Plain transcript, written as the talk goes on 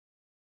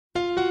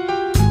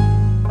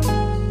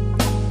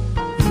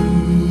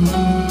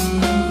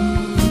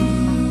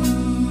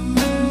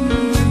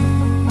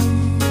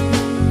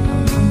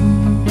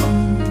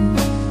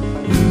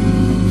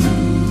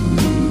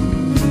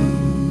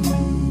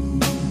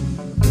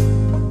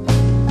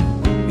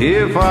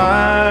If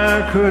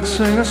I could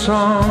sing a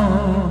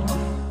song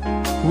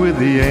with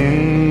the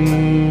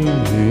angels,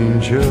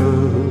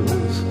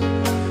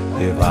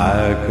 if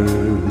I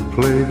could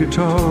play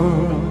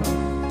guitar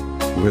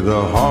with the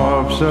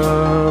harps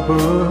up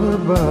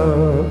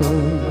above,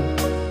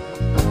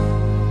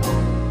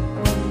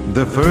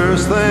 the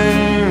first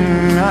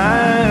thing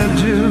I'd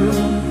do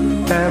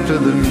after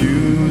the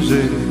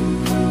music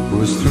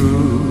was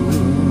through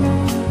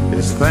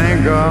is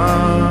thank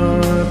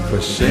God for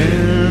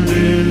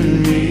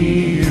sending me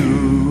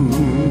you.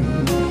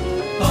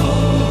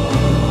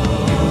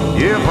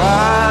 If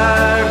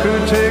I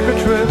could take a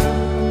trip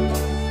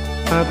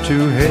up to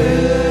heaven,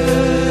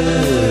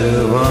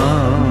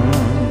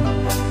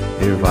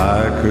 if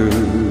I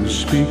could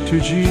speak to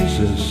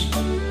Jesus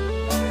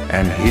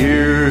and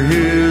hear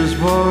his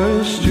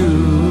voice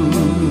too,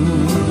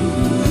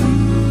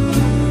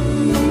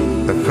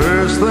 the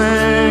first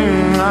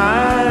thing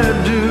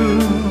I'd do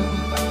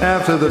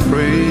after the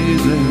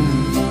praising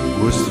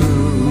was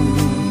through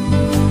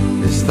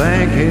is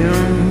thank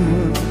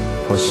him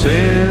for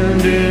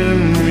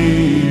sending me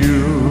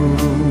you.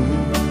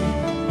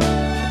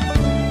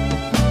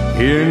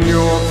 In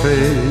your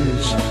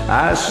face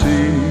I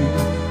see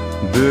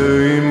the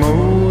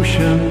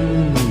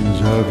emotions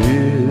of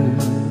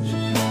his.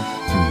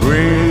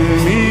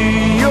 Bring me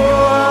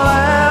your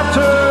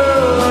laughter,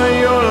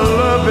 your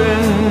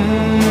loving,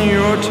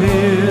 your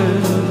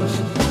tears.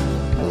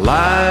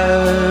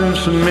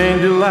 Life's main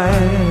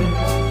delight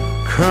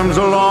comes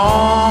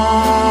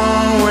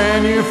along when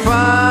you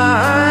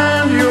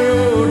find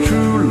your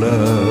true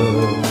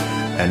love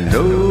and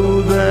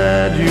know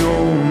that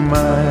you're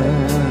mine.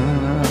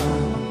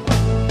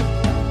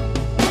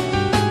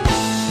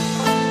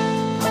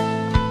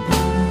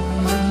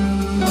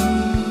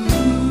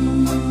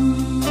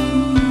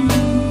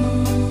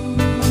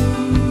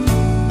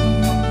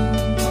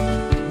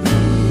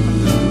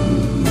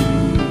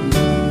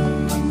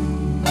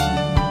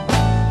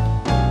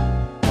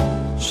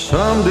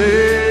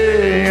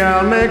 Someday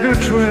I'll make a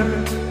trip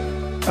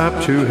up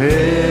to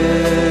heaven.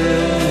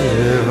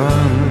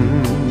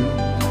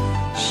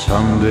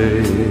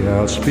 Someday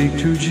I'll speak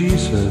to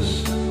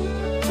Jesus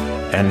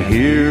and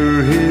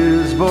hear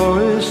his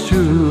voice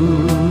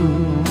too.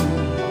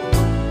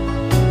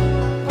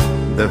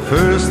 The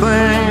first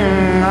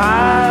thing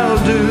I'll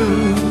do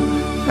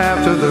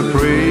after the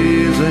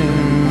praising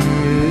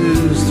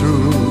is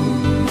through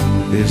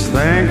is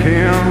thank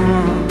him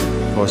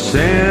for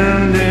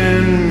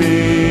sending me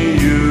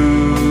you.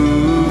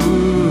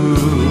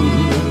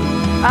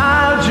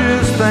 I'll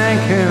just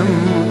thank him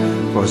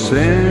for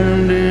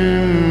sending